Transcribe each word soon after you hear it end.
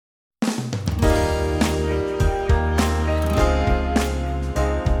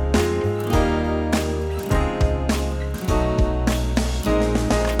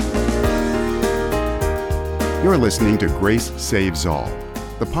You're listening to Grace Saves All,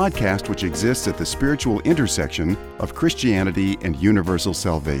 the podcast which exists at the spiritual intersection of Christianity and universal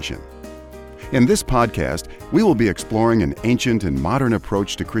salvation. In this podcast, we will be exploring an ancient and modern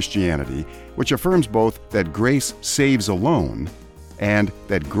approach to Christianity which affirms both that grace saves alone and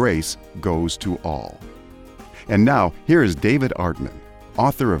that grace goes to all. And now, here is David Artman,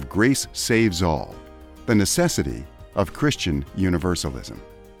 author of Grace Saves All, The Necessity of Christian Universalism.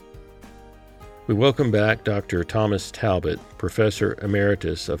 We welcome back Dr. Thomas Talbott, Professor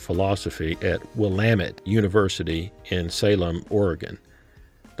Emeritus of Philosophy at Willamette University in Salem, Oregon.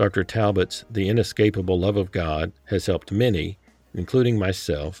 Dr. Talbott's The Inescapable Love of God has helped many, including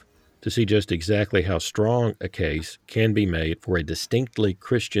myself, to see just exactly how strong a case can be made for a distinctly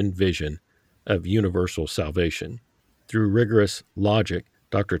Christian vision of universal salvation. Through rigorous logic,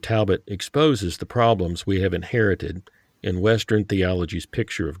 Dr. Talbott exposes the problems we have inherited in Western theology's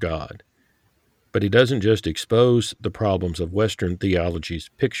picture of God. But he doesn't just expose the problems of Western theology's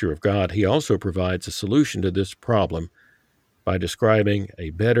picture of God, he also provides a solution to this problem by describing a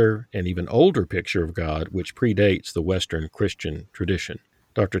better and even older picture of God which predates the Western Christian tradition.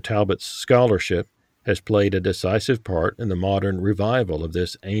 Dr. Talbott's scholarship has played a decisive part in the modern revival of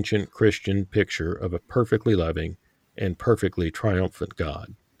this ancient Christian picture of a perfectly loving and perfectly triumphant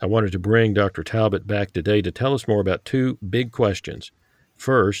God. I wanted to bring Dr. Talbott back today to tell us more about two big questions.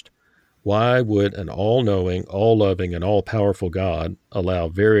 First, why would an all-knowing, all-loving, and all-powerful God allow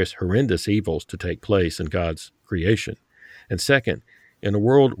various horrendous evils to take place in God's creation? And second, in a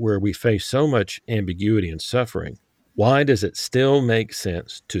world where we face so much ambiguity and suffering, why does it still make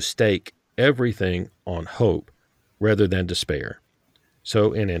sense to stake everything on hope rather than despair?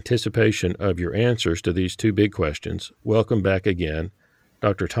 So in anticipation of your answers to these two big questions, welcome back again,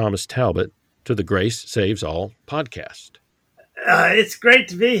 Dr. Thomas Talbott, to the Grace Saves All podcast. It's great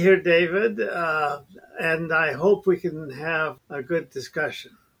to be here, David, and I hope we can have a good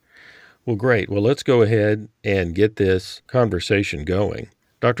discussion. Well, great. Well, let's go ahead and get this conversation going.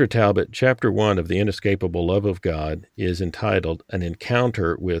 Dr. Talbott, Chapter 1 of The Inescapable Love of God is entitled An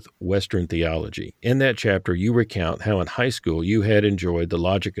Encounter with Western Theology. In that chapter, you recount how in high school you had enjoyed the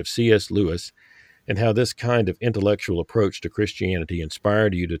logic of C.S. Lewis and how this kind of intellectual approach to Christianity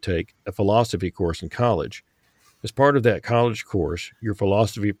inspired you to take a philosophy course in college. As part of that college course, your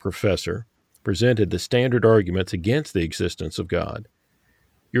philosophy professor presented the standard arguments against the existence of God.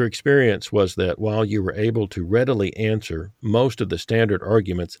 Your experience was that while you were able to readily answer most of the standard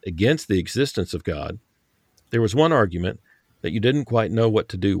arguments against the existence of God, there was one argument that you didn't quite know what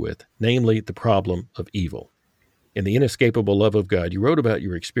to do with, namely the problem of evil. In The Inescapable Love of God, you wrote about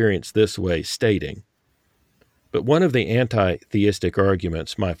your experience this way, stating, "But one of the anti-theistic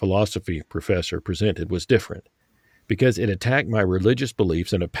arguments my philosophy professor presented was different, because it attacked my religious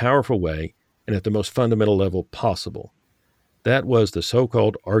beliefs in a powerful way and at the most fundamental level possible. That was the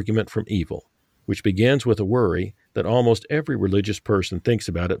so-called argument from evil, which begins with a worry that almost every religious person thinks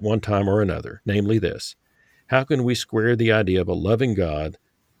about at one time or another, namely this: how can we square the idea of a loving God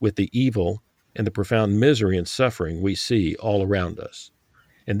with the evil and the profound misery and suffering we see all around us?"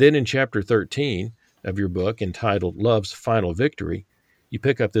 And then in Chapter 13 of your book, entitled Love's Final Victory, you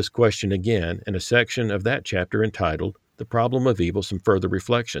pick up this question again in a section of that chapter entitled The Problem of Evil, Some Further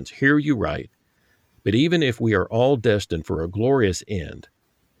Reflections. Here you write, "But even if we are all destined for a glorious end,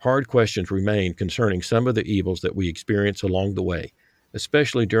 hard questions remain concerning some of the evils that we experience along the way,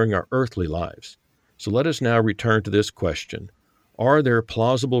 especially during our earthly lives. So let us now return to this question. Are there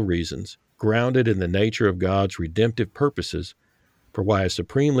plausible reasons, grounded in the nature of God's redemptive purposes, for why a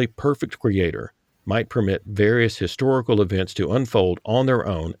supremely perfect Creator might permit various historical events to unfold on their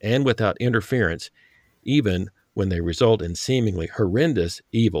own and without interference, even when they result in seemingly horrendous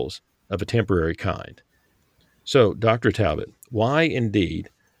evils of a temporary kind?" So, Dr. Talbott, why indeed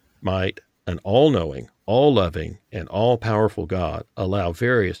might an all-knowing, all-loving, and all-powerful God allow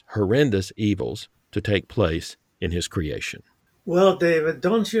various horrendous evils to take place in his creation? Well, David,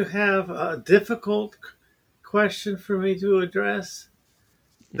 don't you have a difficult question for me to address?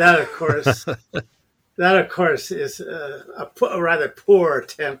 That, of course, is a rather poor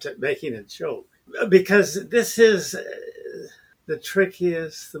attempt at making a joke, because this is the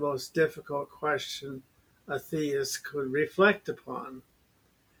trickiest, the most difficult question a theist could reflect upon.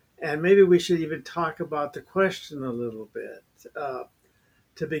 And maybe we should even talk about the question a little bit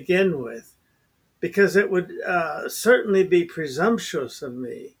to begin with, because it would certainly be presumptuous of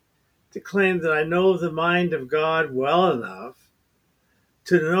me to claim that I know the mind of God well enough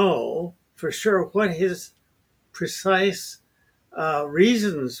to know for sure what his precise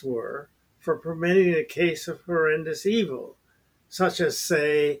reasons were for permitting a case of horrendous evil, such as,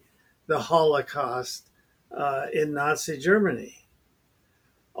 say, the Holocaust in Nazi Germany.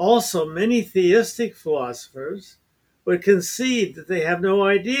 Also, many theistic philosophers would concede that they have no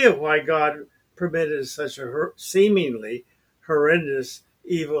idea why God permitted such a seemingly horrendous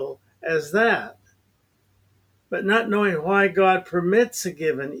evil as that. But not knowing why God permits a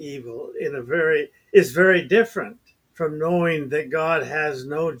given evil is very different from knowing that God has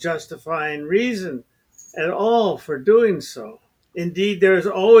no justifying reason at all for doing so. Indeed, there is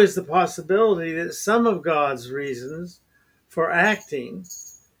always the possibility that some of God's reasons for acting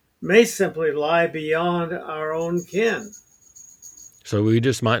may simply lie beyond our own ken. So we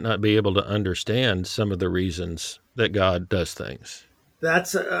just might not be able to understand some of the reasons that God does things.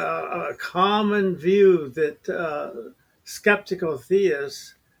 That's a common view that skeptical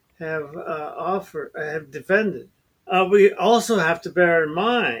theists have defended. We also have to bear in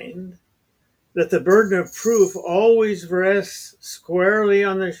mind that the burden of proof always rests squarely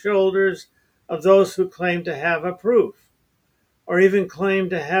on the shoulders of those who claim to have a proof, or even claim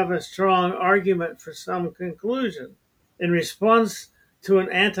to have a strong argument for some conclusion. In response to an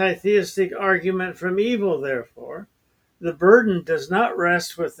anti-theistic argument from evil, therefore, the burden does not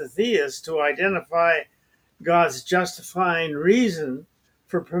rest with the theist to identify God's justifying reason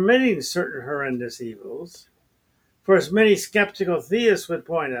for permitting certain horrendous evils. For as many skeptical theists would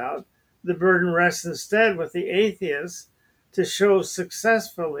point out, the burden rests instead with the atheist to show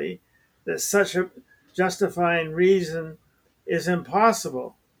successfully that such a justifying reason is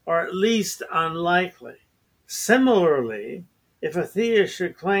impossible, or at least unlikely. Similarly, if a theist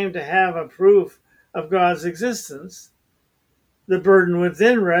should claim to have a proof of God's existence, the burden would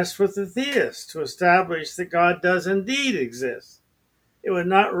then rest with the theist to establish that God does indeed exist. It would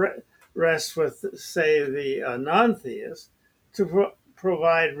not rest with, say, the non-theist to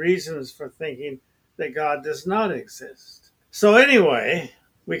provide reasons for thinking that God does not exist. So anyway,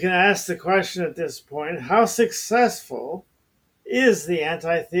 we can ask the question at this point, how successful is the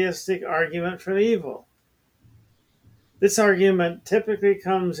anti-theistic argument from evil? This argument typically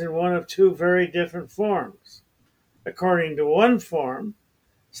comes in one of two very different forms. According to one form,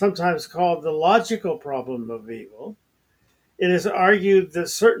 sometimes called the logical problem of evil, it is argued that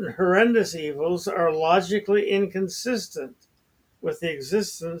certain horrendous evils are logically inconsistent with the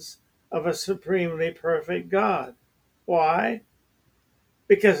existence of a supremely perfect God. Why?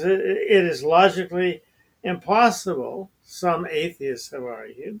 Because it is logically impossible, some atheists have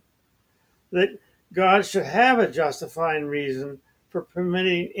argued, that God should have a justifying reason for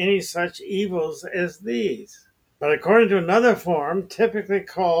permitting any such evils as these. But according to another form, typically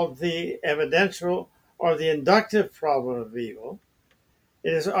called the evidential or the inductive problem of evil,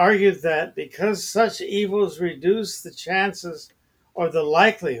 it is argued that because such evils reduce the chances or the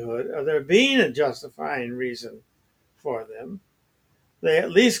likelihood of there being a justifying reason for them, they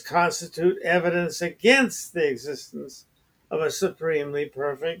at least constitute evidence against the existence of a supremely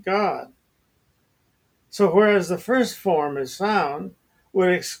perfect God. So whereas the first form is found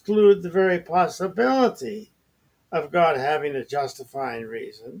would exclude the very possibility of God having a justifying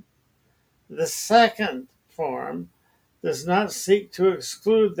reason, the second form does not seek to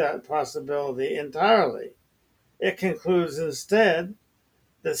exclude that possibility entirely. It concludes instead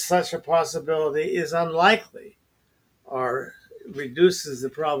that such a possibility is unlikely, or reduces the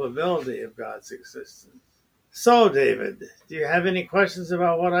probability of God's existence. So, David, do you have any questions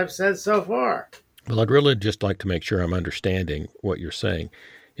about what I've said so far? Well, I'd really just like to make sure I'm understanding what you're saying.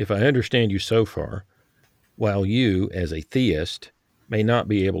 If I understand you so far, while you, as a theist, may not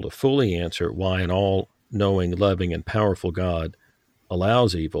be able to fully answer why an all-knowing, loving, and powerful God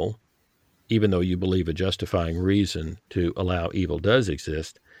allows evil, even though you believe a justifying reason to allow evil does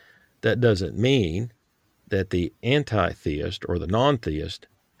exist, that doesn't mean that the anti-theist or the non-theist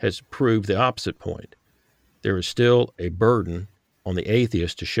has proved the opposite point. There is still a burden on the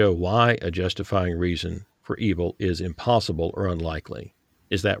atheist to show why a justifying reason for evil is impossible or unlikely.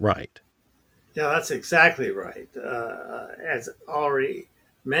 Is that right? Yeah, that's exactly right. As already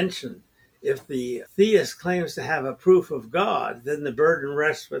mentioned, if the theist claims to have a proof of God, then the burden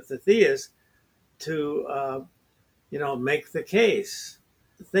rests with the theist to, make the case.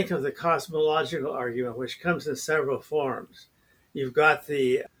 Think of the cosmological argument, which comes in several forms. You've got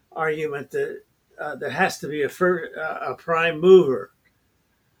the argument that there has to be a prime mover,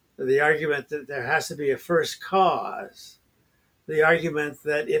 the argument that there has to be a first cause, the argument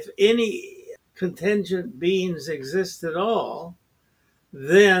that if any contingent beings exist at all,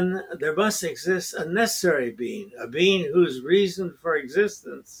 then there must exist a necessary being, a being whose reason for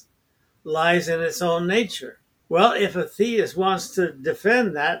existence lies in its own nature. Well, if a theist wants to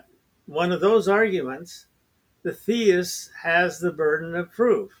defend that, one of those arguments, the theist has the burden of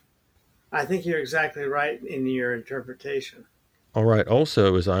proof. I think you're exactly right in your interpretation. All right.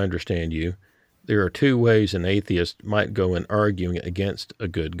 Also, as I understand you, there are two ways an atheist might go in arguing against a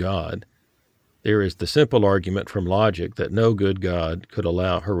good God. There is the simple argument from logic that no good God could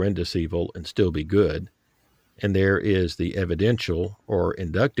allow horrendous evil and still be good. And there is the evidential or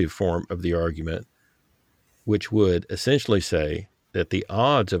inductive form of the argument, which would essentially say that the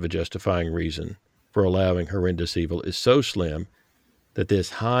odds of a justifying reason for allowing horrendous evil is so slim that this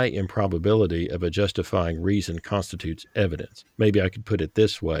high improbability of a justifying reason constitutes evidence. Maybe I could put it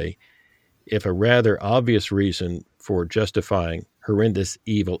this way. If a rather obvious reason for justifying horrendous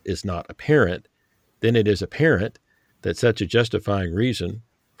evil is not apparent, then it is apparent that such a justifying reason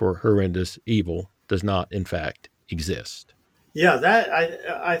for horrendous evil does not, in fact, exist. Yeah, that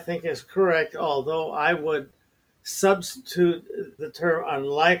I think is correct, although I would substitute the term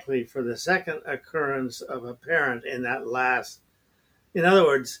unlikely for the second occurrence of apparent in that last. In other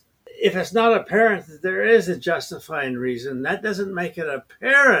words, if it's not apparent that there is a justifying reason, that doesn't make it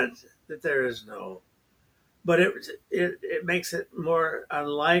apparent that there is no. But it makes it more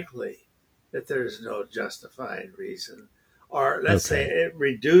unlikely that there's no justifying reason. Or let's say it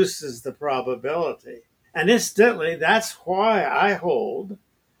reduces the probability. And incidentally, that's why I hold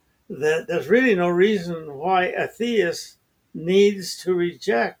that there's really no reason why a theist needs to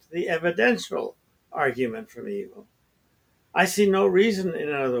reject the evidential argument from evil. I see no reason,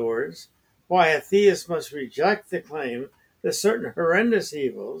 in other words, why a theist must reject the claim that certain horrendous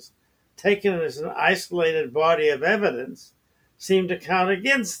evils, taken as an isolated body of evidence, seem to count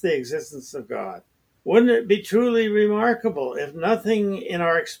against the existence of God. Wouldn't it be truly remarkable if nothing in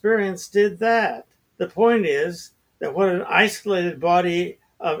our experience did that? The point is that what an isolated body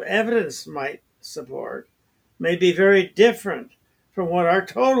of evidence might support may be very different from what our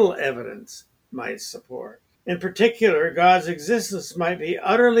total evidence might support. In particular, God's existence might be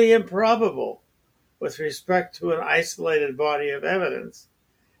utterly improbable with respect to an isolated body of evidence,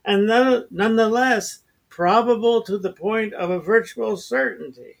 and nonetheless probable to the point of a virtual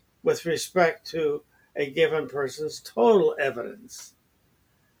certainty with respect to a given person's total evidence.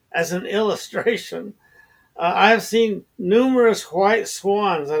 As an illustration, I've seen numerous white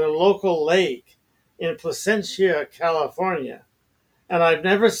swans at a local lake in Placentia, California, and I've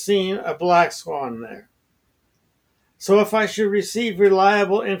never seen a black swan there. So if I should receive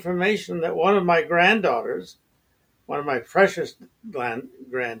reliable information that one of my granddaughters, one of my precious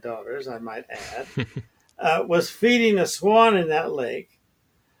granddaughters, I might add, was feeding a swan in that lake,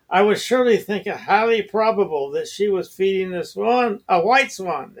 I would surely think it highly probable that she was feeding a white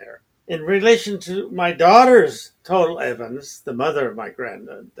swan there. In relation to my daughter's total evidence, the mother of my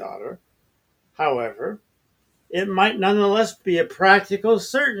granddaughter, however, it might nonetheless be a practical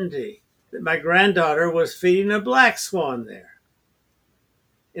certainty that my granddaughter was feeding a black swan there.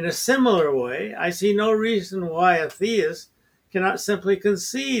 In a similar way, I see no reason why a theist cannot simply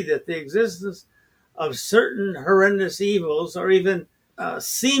concede that the existence of certain horrendous evils, or even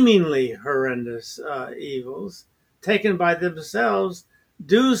seemingly horrendous evils, taken by themselves,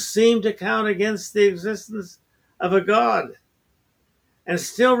 do seem to count against the existence of a God, and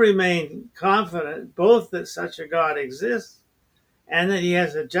still remain confident both that such a God exists and that he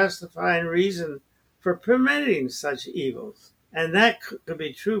has a justifying reason for permitting such evils. And that could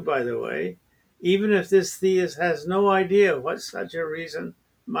be true, by the way, even if this theist has no idea what such a reason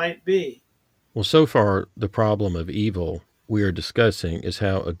might be. Well, so far, the problem of evil we are discussing is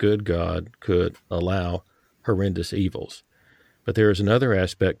how a good God could allow horrendous evils. But there is another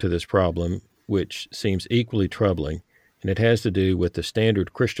aspect to this problem which seems equally troubling, and it has to do with the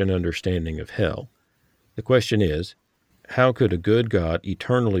standard Christian understanding of hell. The question is, how could a good God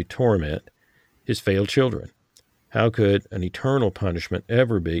eternally torment his failed children? How could an eternal punishment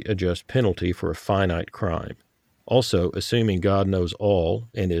ever be a just penalty for a finite crime? Also, assuming God knows all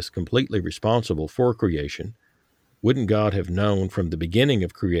and is completely responsible for creation, wouldn't God have known from the beginning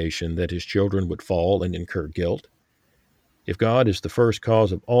of creation that his children would fall and incur guilt? If God is the first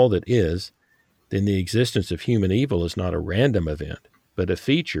cause of all that is, then the existence of human evil is not a random event, but a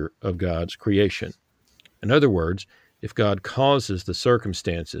feature of God's creation. In other words, if God causes the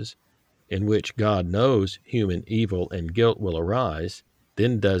circumstances in which God knows human evil and guilt will arise,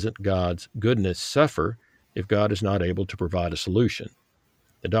 then doesn't God's goodness suffer if God is not able to provide a solution?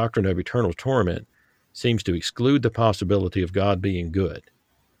 The doctrine of eternal torment seems to exclude the possibility of God being good.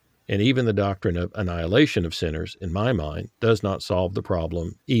 And even the doctrine of annihilation of sinners, in my mind, does not solve the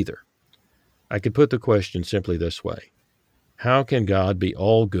problem either. I could put the question simply this way: how can God be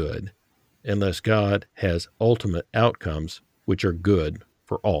all good unless God has ultimate outcomes which are good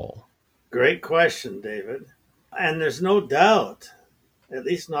for all? Great question, David. And there's no doubt at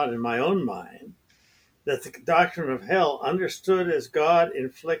least not in my own mind, that the doctrine of hell, understood as God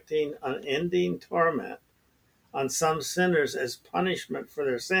inflicting unending torment on some sinners as punishment for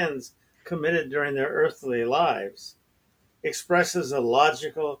their sins committed during their earthly lives, expresses a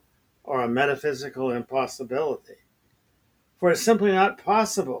logical or a metaphysical impossibility. For it's simply not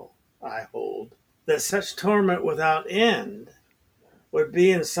possible, I hold, that such torment without end would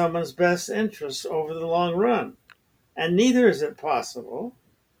be in someone's best interest over the long run. And neither is it possible,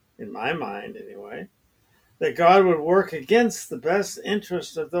 in my mind anyway, that God would work against the best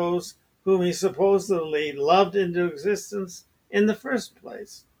interest of those whom he supposedly loved into existence in the first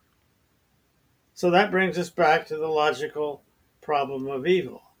place. So that brings us back to the logical problem of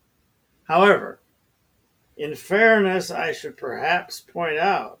evil. However, in fairness, I should perhaps point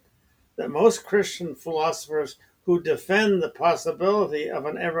out that most Christian philosophers who defend the possibility of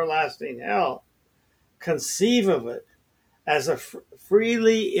an everlasting hell conceive of it as a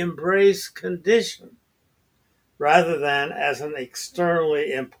freely embraced condition rather than as an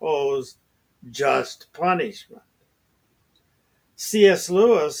externally imposed just punishment. C.S.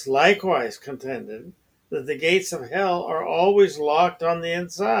 Lewis likewise contended that the gates of hell are always locked on the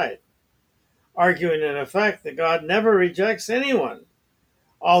inside, arguing in effect that God never rejects anyone,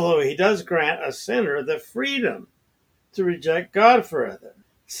 although he does grant a sinner the freedom to reject God forever.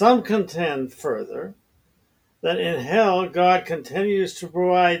 Some contend further that in hell God continues to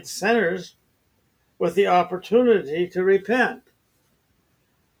provide sinners with the opportunity to repent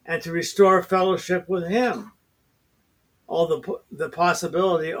and to restore fellowship with him, although the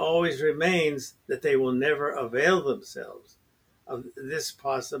possibility always remains that they will never avail themselves of this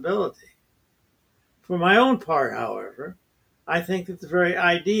possibility. For my own part, however, I think that the very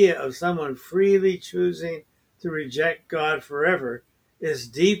idea of someone freely choosing to reject God forever is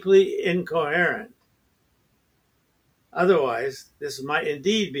deeply incoherent. Otherwise, this might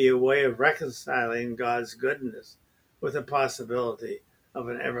indeed be a way of reconciling God's goodness with the possibility of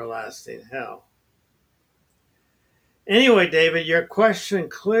an everlasting hell. Anyway, David, your question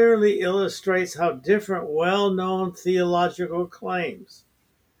clearly illustrates how different well-known theological claims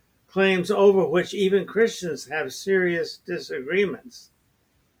over which even Christians have serious disagreements,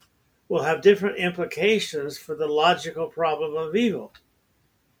 will have different implications for the logical problem of evil.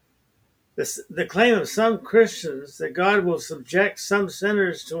 The claim of some Christians that God will subject some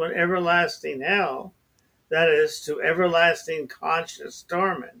sinners to an everlasting hell, that is, to everlasting conscious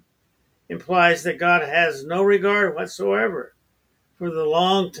torment, implies that God has no regard whatsoever for the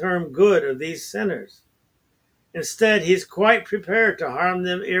long-term good of these sinners. Instead, he's quite prepared to harm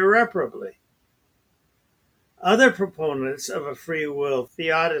them irreparably. Other proponents of a free will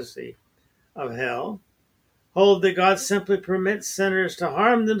theodicy of hell hold that God simply permits sinners to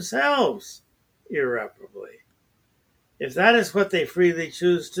harm themselves irreparably, if that is what they freely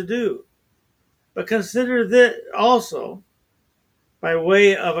choose to do. But consider that also, by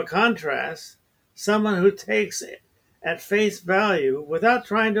way of a contrast, someone who takes at face value, without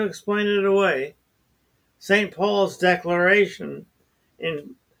trying to explain it away, St. Paul's declaration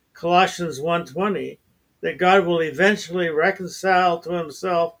in Colossians 1:20 that God will eventually reconcile to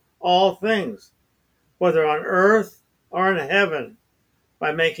himself all things, whether on earth or in heaven,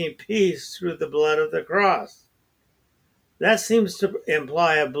 by making peace through the blood of the cross. That seems to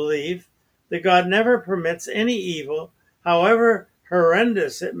imply a belief that God never permits any evil, however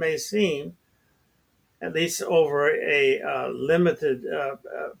horrendous it may seem, at least over a limited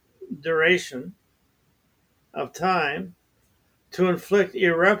duration of time, to inflict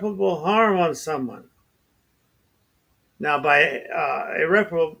irreparable harm on someone. Now, by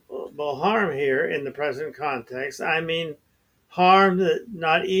irreparable harm here in the present context, I mean harm that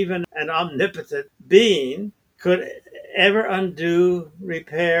not even an omnipotent being could ever undo,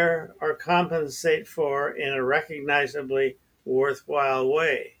 repair, or compensate for in a recognizably worthwhile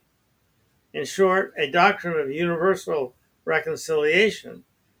way. In short, a doctrine of universal reconciliation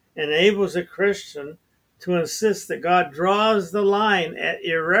enables a Christian to insist that God draws the line at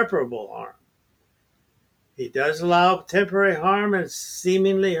irreparable harm. He does allow temporary harm and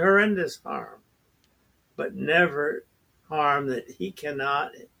seemingly horrendous harm, but never harm that he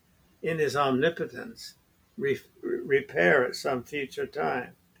cannot, in his omnipotence, repair at some future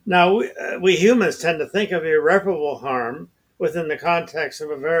time. Now, we humans tend to think of irreparable harm within the context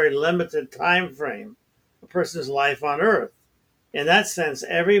of a very limited time frame, a person's life on earth. In that sense,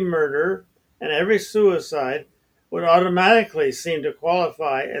 every murder and every suicide would automatically seem to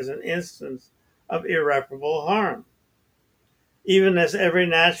qualify as an instance of irreparable harm, even as every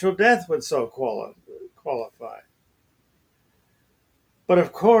natural death would so qualify. But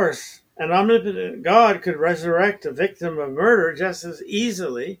of course, An omnipotent God could resurrect a victim of murder just as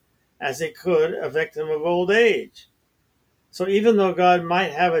easily as he could a victim of old age. So even though God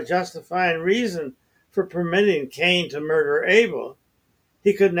might have a justifying reason for permitting Cain to murder Abel,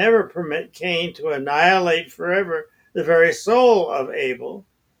 he could never permit Cain to annihilate forever the very soul of Abel,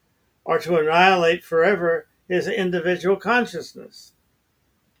 or to annihilate forever his individual consciousness.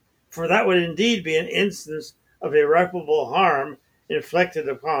 For that would indeed be an instance of irreparable harm inflicted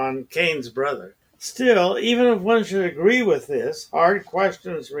upon Cain's brother. Still, even if one should agree with this, hard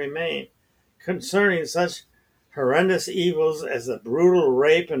questions remain concerning such horrendous evils as the brutal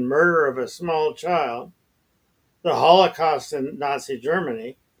rape and murder of a small child, the Holocaust in Nazi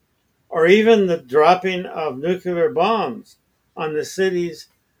Germany, or even the dropping of nuclear bombs on the cities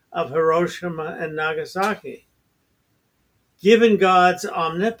of Hiroshima and Nagasaki. Given God's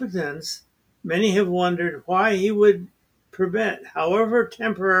omnipotence, many have wondered why he would permit, however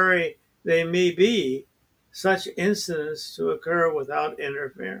temporary they may be, such incidents to occur without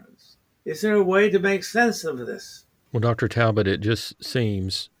interference. Is there a way to make sense of this? Well, Dr. Talbot, it just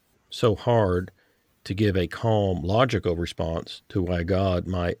seems so hard to give a calm, logical response to why God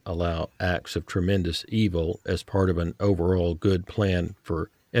might allow acts of tremendous evil as part of an overall good plan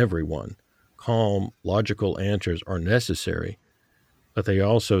for everyone. Calm, logical answers are necessary, but they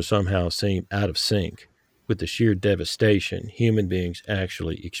also somehow seem out of sync with the sheer devastation human beings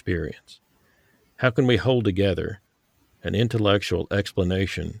actually experience. How can we hold together an intellectual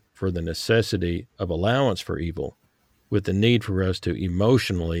explanation for the necessity of allowance for evil with the need for us to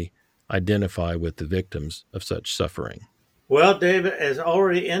emotionally identify with the victims of such suffering? Well, David, as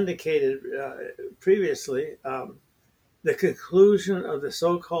already indicated previously, the conclusion of the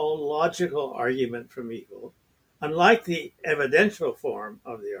so-called logical argument from evil, unlike the evidential form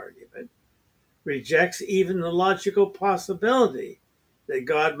of the argument, rejects even the logical possibility that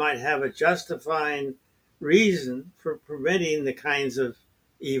God might have a justifying reason for permitting the kinds of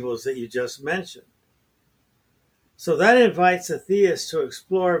evils that you just mentioned. So that invites a theist to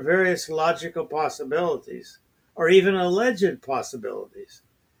explore various logical possibilities, or even alleged possibilities,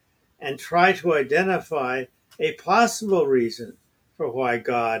 and try to identify a possible reason for why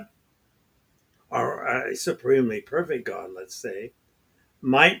God, or a supremely perfect God, let's say,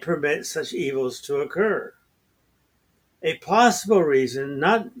 might permit such evils to occur. A possible reason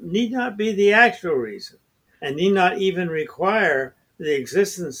need not be the actual reason, and need not even require the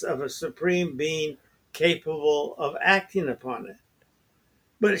existence of a supreme being capable of acting upon it.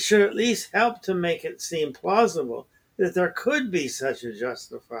 But it should at least help to make it seem plausible that there could be such a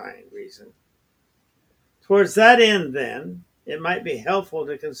justifying reason. Towards that end, then, it might be helpful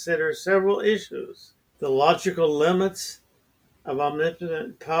to consider several issues: the logical limits of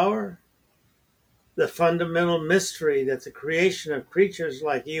omnipotent power, the fundamental mystery that the creation of creatures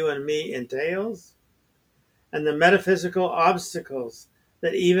like you and me entails, and the metaphysical obstacles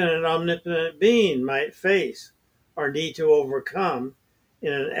that even an omnipotent being might face or need to overcome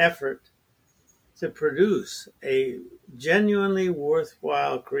in an effort to produce a genuinely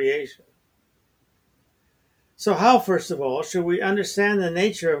worthwhile creation. So how, first of all, should we understand the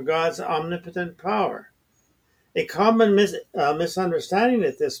nature of God's omnipotent power? A common misunderstanding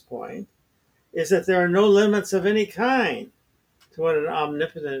at this point is that there are no limits of any kind to what an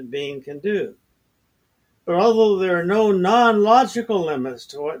omnipotent being can do. But although there are no non-logical limits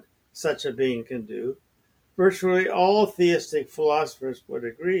to what such a being can do, virtually all theistic philosophers would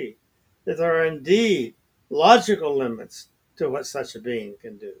agree that there are indeed logical limits to what such a being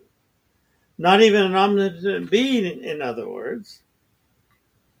can do. Not even an omnipotent being, in other words,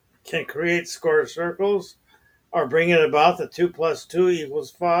 can create square circles, or bring it about that 2 + 2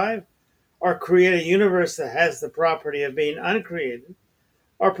 = 5, or create a universe that has the property of being uncreated,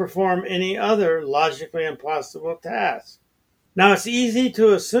 or perform any other logically impossible task. Now, it's easy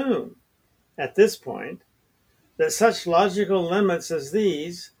to assume, at this point, that such logical limits as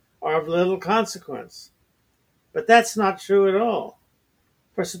these are of little consequence. But that's not true at all.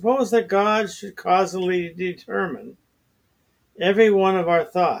 For suppose that God should causally determine every one of our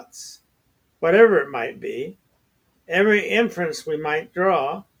thoughts, whatever it might be, every inference we might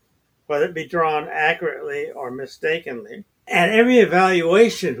draw, whether it be drawn accurately or mistakenly, and every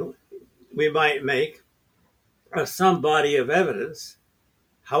evaluation we might make of some body of evidence,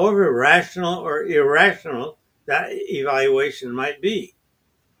 however rational or irrational that evaluation might be.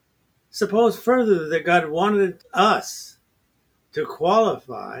 Suppose further that God wanted us to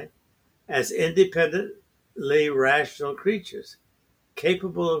qualify as independently rational creatures,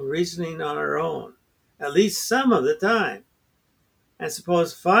 capable of reasoning on our own, at least some of the time. And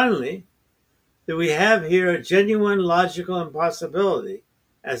suppose finally that we have here a genuine logical impossibility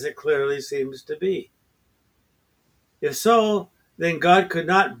as it clearly seems to be? If so, then God could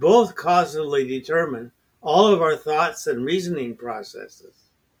not both causally determine all of our thoughts and reasoning processes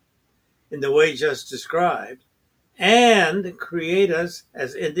in the way just described, and create us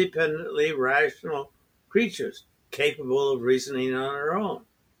as independently rational creatures capable of reasoning on our own.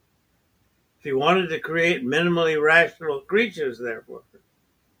 If he wanted to create minimally rational creatures, therefore,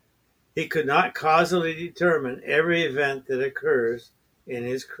 he could not causally determine every event that occurs in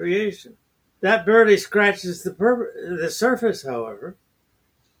his creation. That barely scratches the surface, however,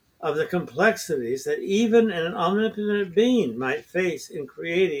 of the complexities that even an omnipotent being might face in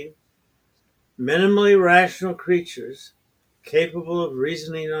creating minimally rational creatures capable of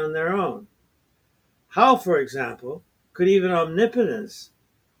reasoning on their own. How, for example, could even omnipotence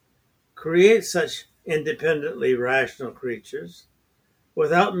create such independently rational creatures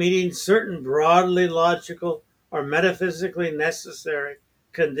without meeting certain broadly logical or metaphysically necessary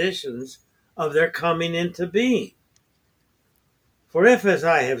conditions of their coming into being? For if, as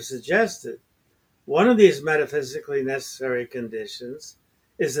I have suggested, one of these metaphysically necessary conditions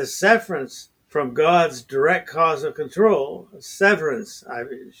is a severance from God's direct causal control, severance, I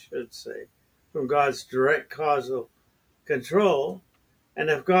should say, from God's direct causal control, and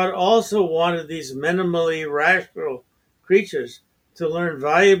if God also wanted these minimally rational creatures to learn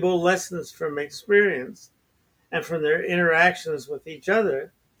valuable lessons from experience and from their interactions with each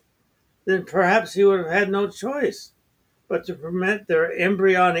other, then perhaps he would have had no choice but to permit their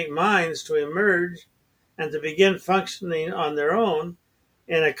embryonic minds to emerge and to begin functioning on their own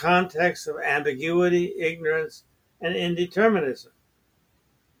in a context of ambiguity, ignorance, and indeterminism.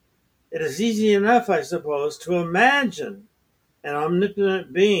 It is easy enough, I suppose, to imagine an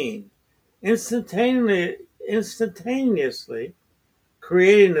omnipotent being instantaneously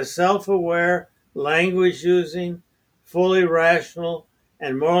creating a self-aware, language-using, fully rational,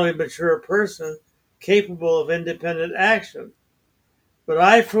 and morally mature person capable of independent action. But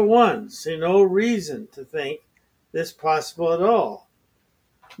I, for one, see no reason to think this possible at all.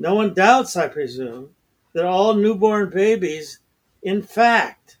 No one doubts, I presume, that all newborn babies, in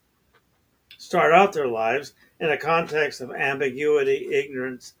fact, start out their lives in a context of ambiguity,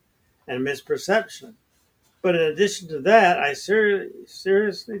 ignorance, and misperception. But in addition to that, I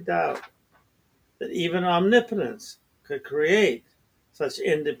seriously doubt that even omnipotence could create such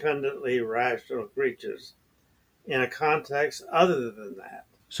independently rational creatures in a context other than that.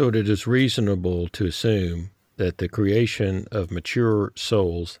 So it is reasonable to assume that the creation of mature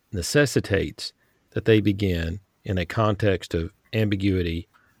souls necessitates that they begin in a context of ambiguity,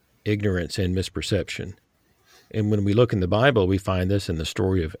 ignorance, and misperception. And when we look in the Bible, we find this in the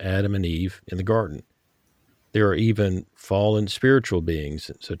story of Adam and Eve in the garden. There are even fallen spiritual beings,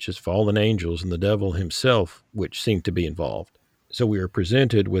 such as fallen angels and the devil himself, which seem to be involved. So we are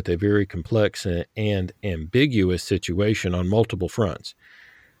presented with a very complex and ambiguous situation on multiple fronts.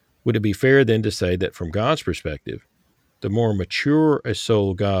 Would it be fair then to say that from God's perspective, the more mature a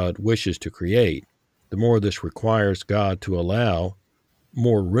soul God wishes to create, the more this requires God to allow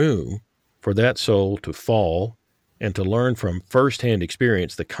more room for that soul to fall and to learn from firsthand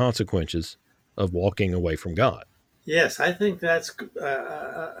experience the consequences of walking away from God? Yes, I think that's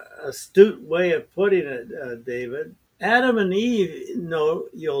an astute way of putting it, David. Adam and Eve,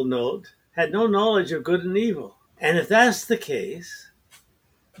 you'll note, had no knowledge of good and evil. And if that's the case,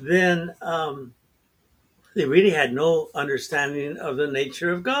 then they really had no understanding of the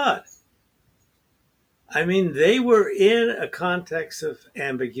nature of God. I mean, they were in a context of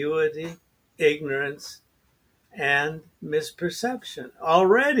ambiguity, ignorance, and misperception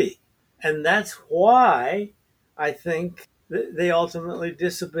already. And that's why I think they ultimately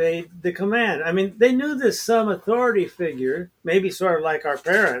disobeyed the command. I mean, they knew that some authority figure, maybe sort of like our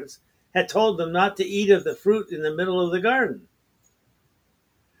parents, had told them not to eat of the fruit in the middle of the garden.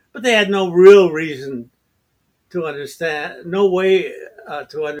 But they had no real reason to understand, no way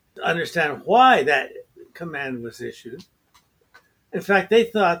to understand why that command was issued. In fact, they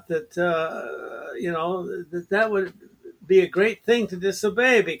thought that, that would be a great thing to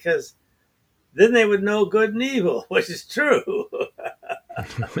disobey because then they would know good and evil, which is true.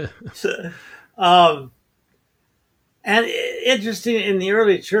 And interesting, in the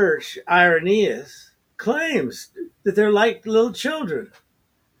early church, Irenaeus claims that they're like little children.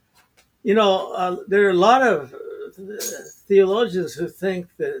 There are a lot of theologians who think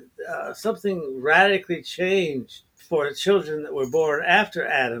that something radically changed for the children that were born after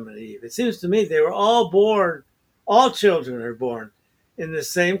Adam and Eve. It seems to me they were all children are born in the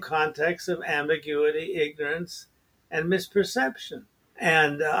same context of ambiguity, ignorance, and misperception.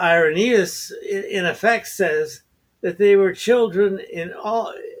 And Irenaeus, in effect, says that they were children in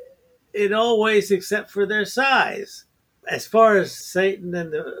all ways except for their size. As far as Satan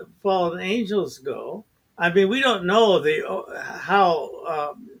and the fallen angels go, I mean, we don't know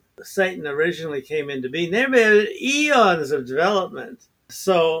how Satan originally came into being. There have been eons of development.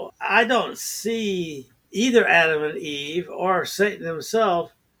 So I don't see either Adam and Eve or Satan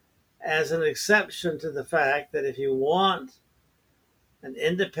himself as an exception to the fact that if you want an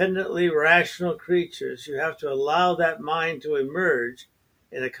independently rational creatures, you have to allow that mind to emerge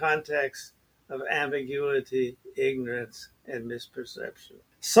in a context of ambiguity, ignorance, and misperception.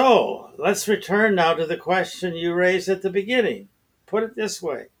 So let's return now to the question you raised at the beginning. Put it this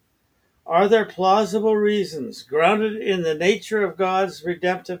way. Are there plausible reasons grounded in the nature of God's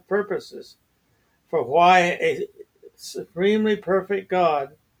redemptive purposes for why a supremely perfect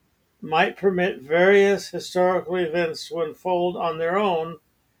God might permit various historical events to unfold on their own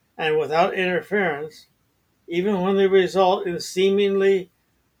and without interference, even when they result in seemingly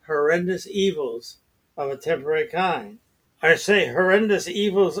horrendous evils of a temporary kind? I say horrendous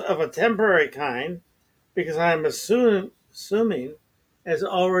evils of a temporary kind because I am assuming, as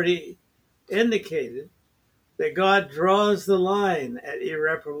already indicated, that God draws the line at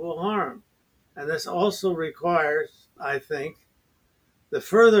irreparable harm. And this also requires, I think, the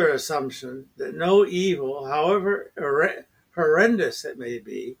further assumption that no evil, however horrendous it may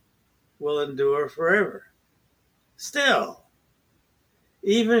be, will endure forever. Still,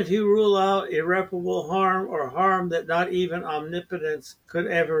 even if you rule out irreparable harm or harm that not even omnipotence could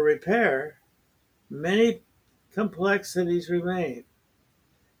ever repair, many complexities remain.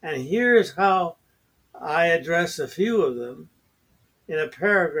 And here's how I address a few of them in a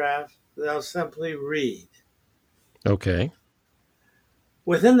paragraph that I'll simply read. Okay.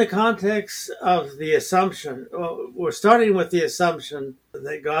 Within the context of the assumption, we're starting with the assumption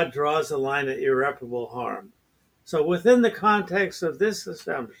that God draws a line at irreparable harm. So within the context of this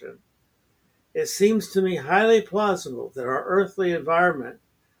assumption, it seems to me highly plausible that our earthly environment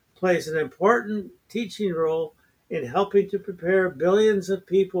plays an important teaching role in helping to prepare billions of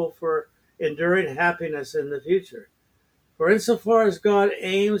people for enduring happiness in the future. For insofar as God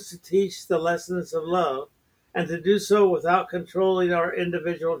aims to teach the lessons of love, and to do so without controlling our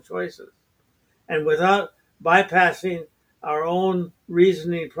individual choices, and without bypassing our own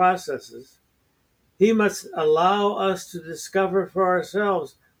reasoning processes, he must allow us to discover for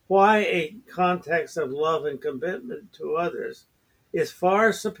ourselves why a context of love and commitment to others is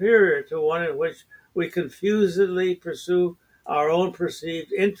far superior to one in which we confusedly pursue our own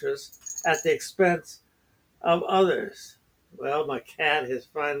perceived interests at the expense of others. Well, my cat has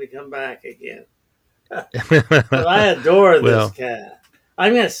finally come back again. But I adore this cat.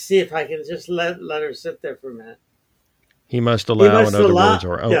 I'm going to see if I can just let her sit there for a minute. He must allow, in other words,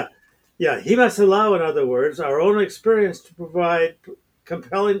 our own. He must allow, in other words, our own experience to provide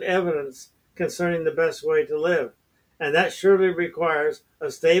compelling evidence concerning the best way to live. And that surely requires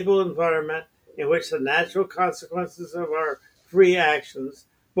a stable environment in which the natural consequences of our free actions,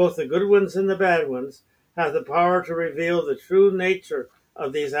 both the good ones and the bad ones, have the power to reveal the true nature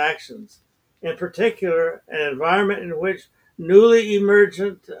of these actions. In particular, an environment in which newly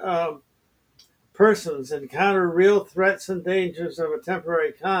emergent persons encounter real threats and dangers of a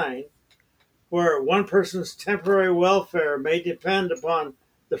temporary kind, where one person's temporary welfare may depend upon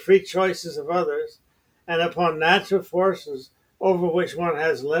the free choices of others and upon natural forces over which one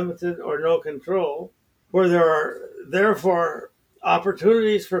has limited or no control, where there are therefore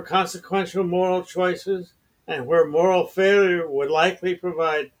opportunities for consequential moral choices, and where moral failure would likely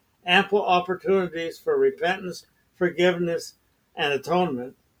provide ample opportunities for repentance, forgiveness, and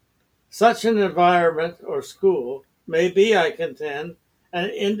atonement. Such an environment or school may be, I contend, an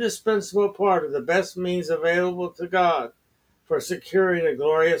indispensable part of the best means available to God for securing a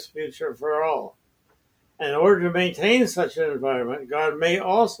glorious future for all. And in order to maintain such an environment, God may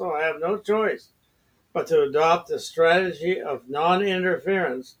also have no choice but to adopt a strategy of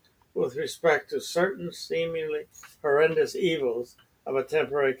non-interference with respect to certain seemingly horrendous evils of a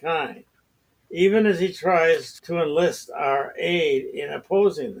temporary kind, even as he tries to enlist our aid in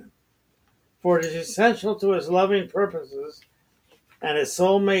opposing them. For it is essential to his loving purposes and his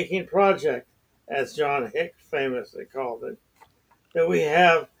soul-making project, as John Hick famously called it, that we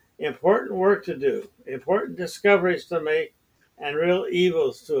have important work to do, important discoveries to make, and real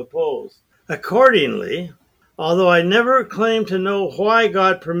evils to oppose. Accordingly, although I never claim to know why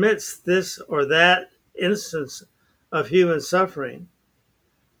God permits this or that instance of human suffering,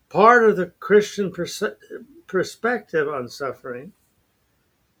 part of the Christian perspective on suffering,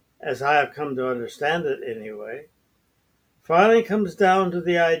 as I have come to understand it anyway, finally comes down to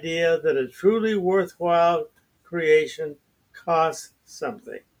the idea that a truly worthwhile creation costs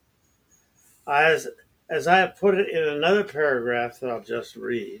something. As I have put it in another paragraph that I'll just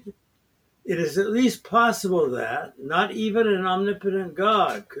read, it is at least possible that not even an omnipotent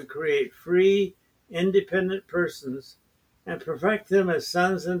God could create free, independent persons and perfect them as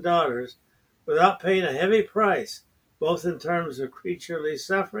sons and daughters without paying a heavy price, both in terms of creaturely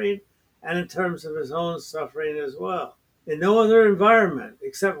suffering and in terms of his own suffering as well. In no other environment,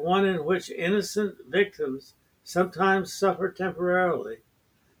 except one in which innocent victims sometimes suffer temporarily,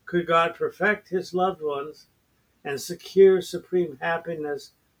 could God perfect his loved ones and secure supreme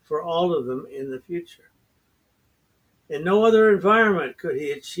happiness for all of them in the future. In no other environment could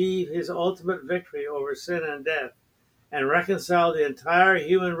he achieve his ultimate victory over sin and death and reconcile the entire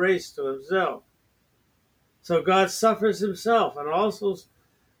human race to himself. So God suffers himself and also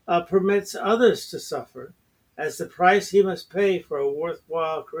permits others to suffer as the price he must pay for a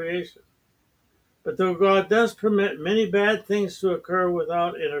worthwhile creation. But though God does permit many bad things to occur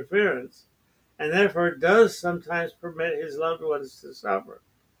without interference, and therefore does sometimes permit his loved ones to suffer,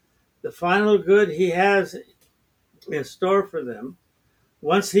 the final good he has in store for them,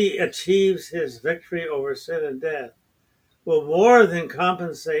 once he achieves his victory over sin and death, will more than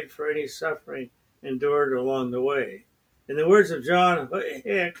compensate for any suffering endured along the way. In the words of John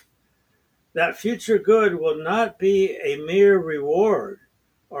Hick, that future good will not be a mere reward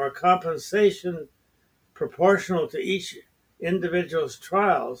or a compensation proportional to each individual's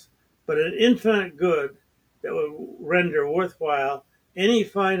trials, but an infinite good that will render worthwhile any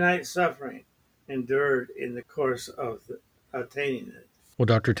finite suffering endured in the course of attaining it. Well,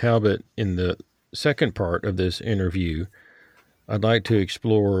 Dr. Talbot, in the second part of this interview, I'd like to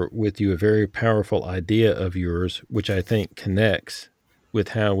explore with you a very powerful idea of yours, which I think connects with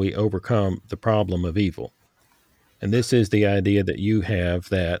how we overcome the problem of evil. And this is the idea that you have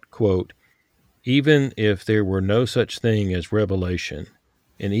that, quote, even if there were no such thing as revelation,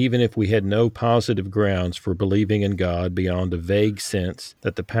 and even if we had no positive grounds for believing in God beyond a vague sense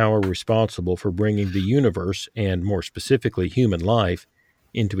that the power responsible for bringing the universe, and more specifically human life,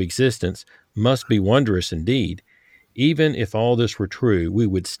 into existence must be wondrous indeed, even if all this were true, we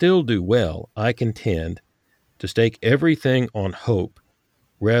would still do well, I contend, to stake everything on hope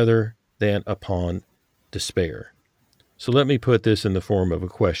rather than upon despair. So let me put this in the form of a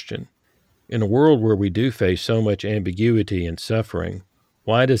question. In a world where we do face so much ambiguity and suffering,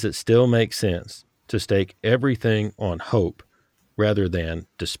 why does it still make sense to stake everything on hope rather than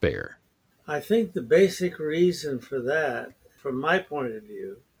despair? I think the basic reason for that, from my point of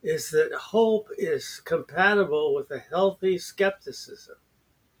view, is that hope is compatible with a healthy skepticism.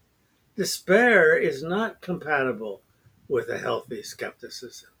 Despair is not compatible with a healthy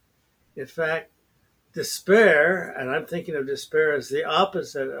skepticism. In fact, despair, and I'm thinking of despair as the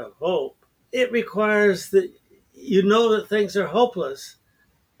opposite of hope, it requires that you know that things are hopeless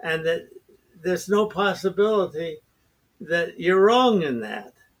and that there's no possibility that you're wrong in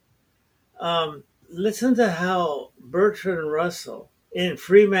that. Listen to how Bertrand Russell in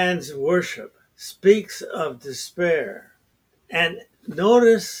Free Man's Worship speaks of despair. And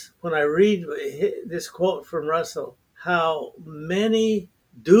notice when I read this quote from Russell, how many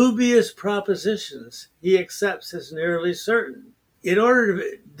dubious propositions he accepts as nearly certain. In order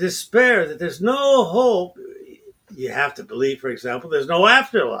to despair that there's no hope, you have to believe, for example, there's no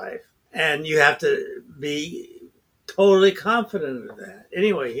afterlife. And you have to be totally confident of that.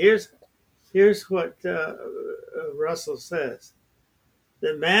 Anyway, here's what Russell says.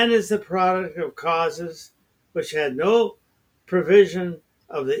 That man is the product of causes which had no provision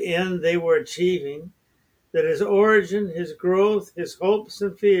of the end they were achieving, that his origin, his growth, his hopes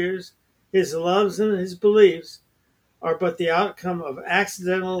and fears, his loves and his beliefs are but the outcome of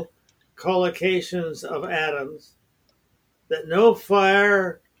accidental collocations of atoms, that no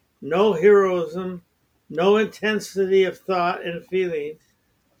fire, no heroism, no intensity of thought and feeling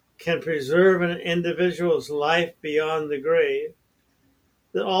can preserve an individual's life beyond the grave,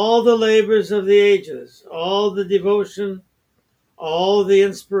 that all the labors of the ages, all the devotion, all the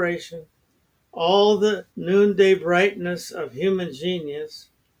inspiration, all the noonday brightness of human genius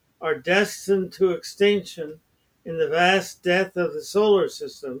are destined to extinction in the vast death of the solar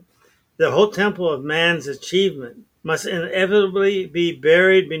system. The whole temple of man's achievement must inevitably be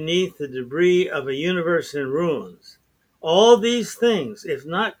buried beneath the debris of a universe in ruins. All these things, if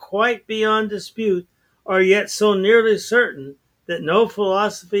not quite beyond dispute, are yet so nearly certain that no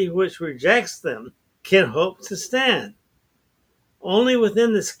philosophy which rejects them can hope to stand. Only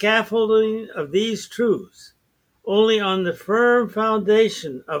within the scaffolding of these truths, only on the firm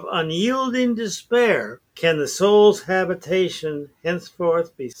foundation of unyielding despair, can the soul's habitation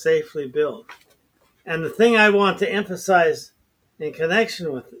henceforth be safely built. And the thing I want to emphasize in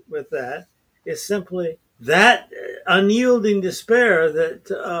connection with that is simply that unyielding despair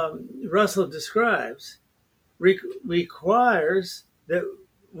that Russell describes requires that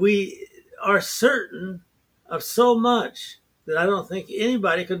we are certain of so much that I don't think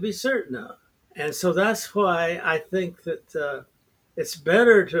anybody could be certain of. And so that's why I think that it's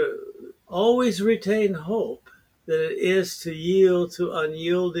better to always retain hope than it is to yield to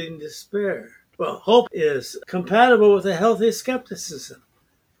unyielding despair. Well, hope is compatible with a healthy skepticism,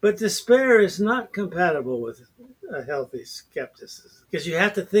 but despair is not compatible with a healthy skepticism, because you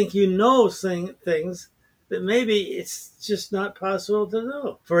have to think you know things that maybe it's just not possible to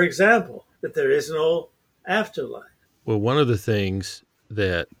know. For example, that there is no afterlife. Well, one of the things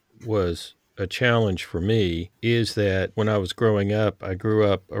that was a challenge for me is that when I was growing up, I grew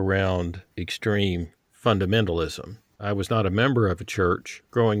up around extreme fundamentalism. I was not a member of a church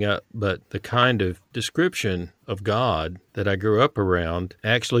growing up, but the kind of description of God that I grew up around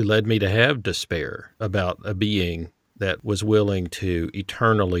actually led me to have despair about a being that was willing to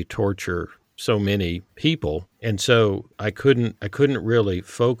eternally torture so many people. And so I couldn't really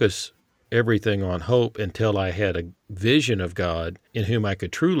focus everything on hope until I had a vision of God in whom I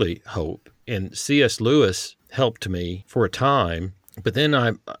could truly hope. And C.S. Lewis helped me for a time, but then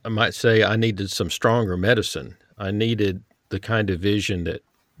I might say I needed some stronger medicine. I needed the kind of vision that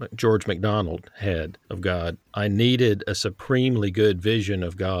George MacDonald had of God. I needed a supremely good vision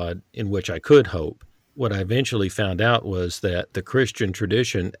of God in which I could hope. What I eventually found out was that the Christian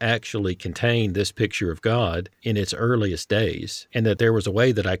tradition actually contained this picture of God in its earliest days, and that there was a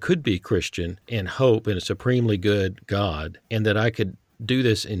way that I could be Christian and hope in a supremely good God, and that I could do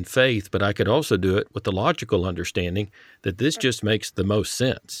this in faith, but I could also do it with the logical understanding that this just makes the most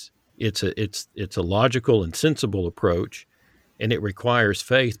sense. It's a logical and sensible approach, and it requires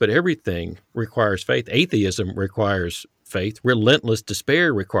faith, but everything requires faith. Atheism requires faith. Relentless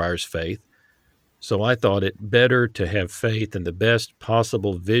despair requires faith. So I thought it better to have faith in the best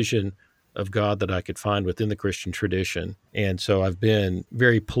possible vision of God that I could find within the Christian tradition. And so I've been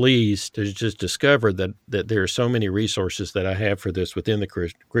very pleased to just discover that there are so many resources that I have for this within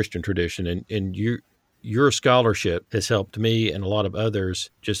the Christian tradition. And your scholarship has helped me and a lot of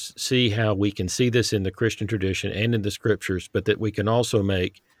others just see how we can see this in the Christian tradition and in the scriptures, but that we can also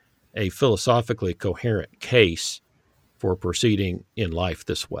make a philosophically coherent case for proceeding in life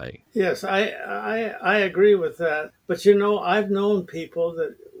this way. Yes, I agree with that. But I've known people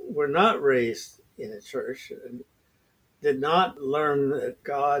that were not raised in a church and did not learn that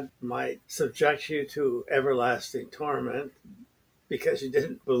God might subject you to everlasting torment because you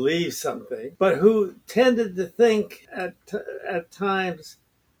didn't believe something, but who tended to think at times,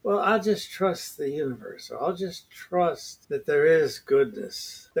 well, I'll just trust the universe, or I'll just trust that there is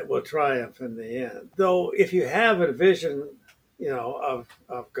goodness that will triumph in the end. Though if you have a vision,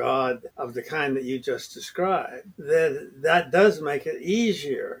 of God, of the kind that you just described, then that does make it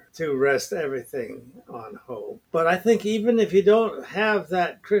easier to rest everything on hope. But I think even if you don't have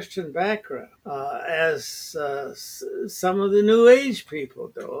that Christian background, as some of the New Age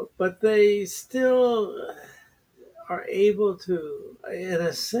people don't, but they still are able to, in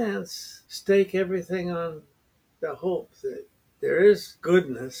a sense, stake everything on the hope that there is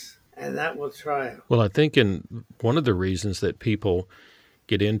goodness and that will triumph. Well, I think one of the reasons that people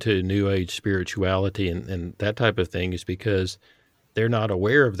get into New Age spirituality and that type of thing is because they're not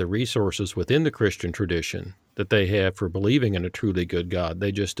aware of the resources within the Christian tradition that they have for believing in a truly good God.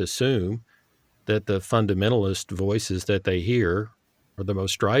 They just assume that the fundamentalist voices that they hear, or the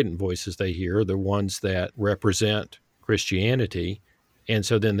most strident voices they hear, are the ones that represent Christianity. And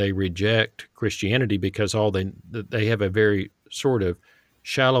so then they reject Christianity because they have a very sort of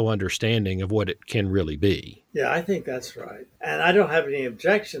shallow understanding of what it can really be. Yeah, I think that's right. And I don't have any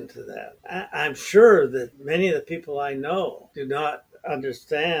objection to that. I'm sure that many of the people I know do not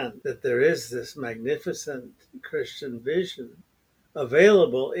understand that there is this magnificent Christian vision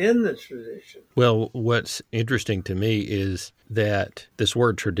available in the tradition. Well, what's interesting to me is that this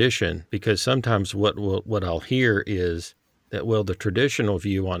word tradition, because sometimes what I'll hear is that, well, the traditional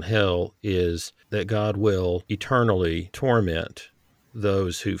view on hell is that God will eternally torment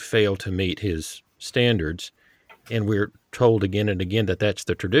those who fail to meet his standards. And we're told again and again that that's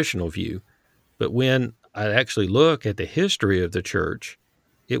the traditional view. But when I actually look at the history of the church,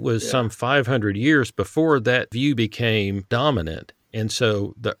 it was some 500 years before that view became dominant. And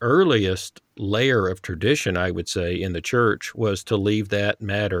so the earliest layer of tradition, I would say, in the church was to leave that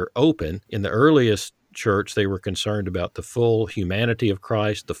matter open. In the earliest church, they were concerned about the full humanity of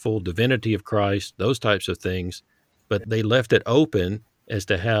Christ, the full divinity of Christ, those types of things. But they left it open as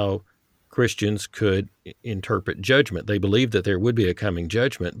to how Christians could interpret judgment. They believed that there would be a coming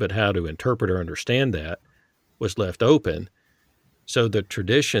judgment, but how to interpret or understand that was left open. So the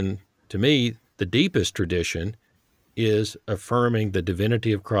tradition, to me, the deepest tradition, is affirming the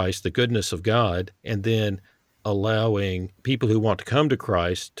divinity of Christ, the goodness of God, and then allowing people who want to come to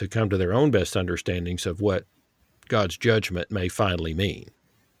Christ to come to their own best understandings of what God's judgment may finally mean.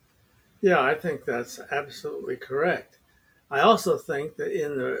 Yeah, I think that's absolutely correct. I also think that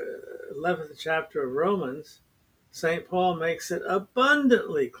in the 11th chapter of Romans, St. Paul makes it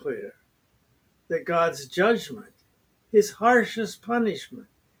abundantly clear that God's judgment, his harshest punishment,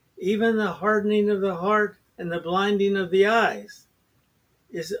 even the hardening of the heart and the blinding of the eyes,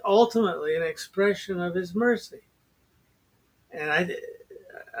 is ultimately an expression of his mercy. And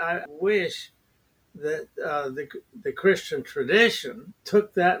I wish that the Christian tradition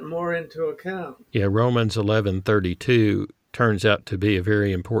took that more into account. Yeah, Romans 11:32 turns out to be a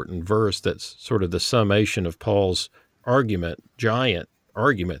very important verse that's sort of the summation of Paul's giant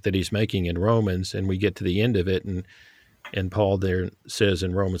argument that he's making in Romans, and we get to the end of it, and Paul there says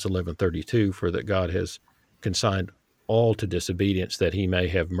in Romans 11:32, for that God has consigned all to disobedience, that he may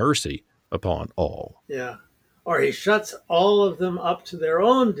have mercy upon all. Yeah. Or he shuts all of them up to their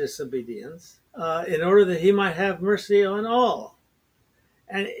own disobedience in order that he might have mercy on all.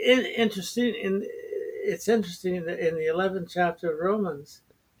 And it's interesting that in the 11th chapter of Romans,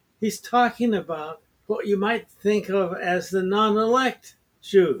 he's talking about what you might think of as the non-elect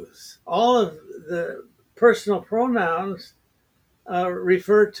Jews. All of the personal pronouns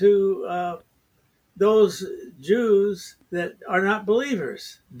refer to those Jews that are not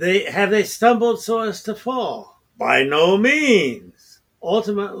believers. Have they stumbled so as to fall? By no means.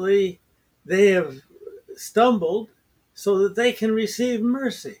 Ultimately, they have stumbled so that they can receive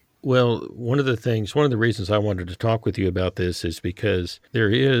mercy. Well, one of the reasons I wanted to talk with you about this is because there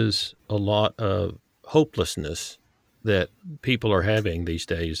is a lot of hopelessness that people are having these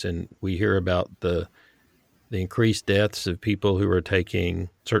days, and we hear about the increased deaths of people who are taking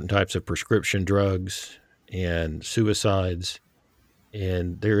certain types of prescription drugs and suicides,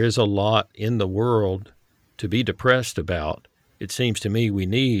 and there is a lot in the world to be depressed about. It seems to me we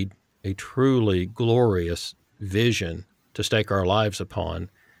need a truly glorious vision to stake our lives upon.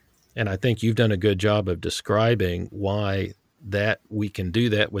 And I think you've done a good job of describing why that we can do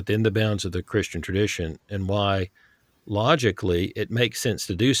that within the bounds of the Christian tradition, and why logically it makes sense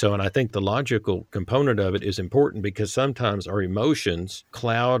to do so. And I think the logical component of it is important, because sometimes our emotions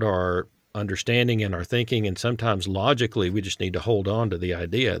cloud our understanding and our thinking, and sometimes logically we just need to hold on to the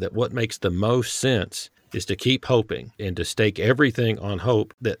idea that what makes the most sense is to keep hoping and to stake everything on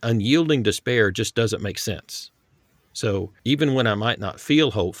hope, that unyielding despair just doesn't make sense. So even when I might not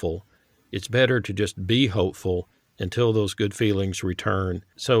feel hopeful, it's better to just be hopeful until those good feelings return.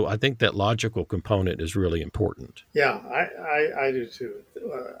 So I think that logical component is really important. Yeah, I do too.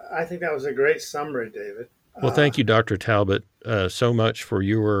 I think that was a great summary, David. Well, thank you, Dr. Talbot, so much for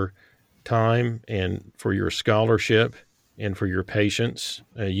your time and for your scholarship and for your patience.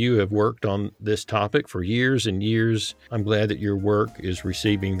 You have worked on this topic for years and years. I'm glad that your work is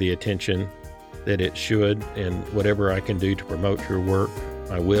receiving the attention that it should, and whatever I can do to promote your work,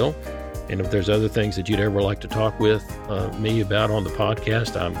 I will. And if there's other things that you'd ever like to talk with me about on the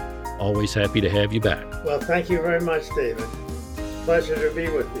podcast, I'm always happy to have you back. Well, thank you very much, David. Pleasure to be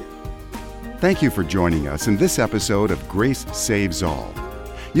with you. Thank you for joining us in this episode of Grace Saves All.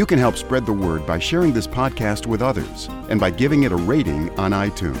 You can help spread the word by sharing this podcast with others and by giving it a rating on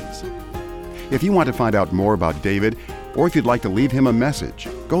iTunes. If you want to find out more about David, or if you'd like to leave him a message,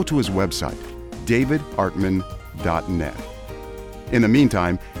 go to his website, davidartman.net. In the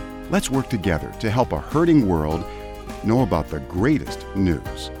meantime, let's work together to help a hurting world know about the greatest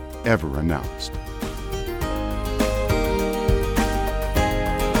news ever announced.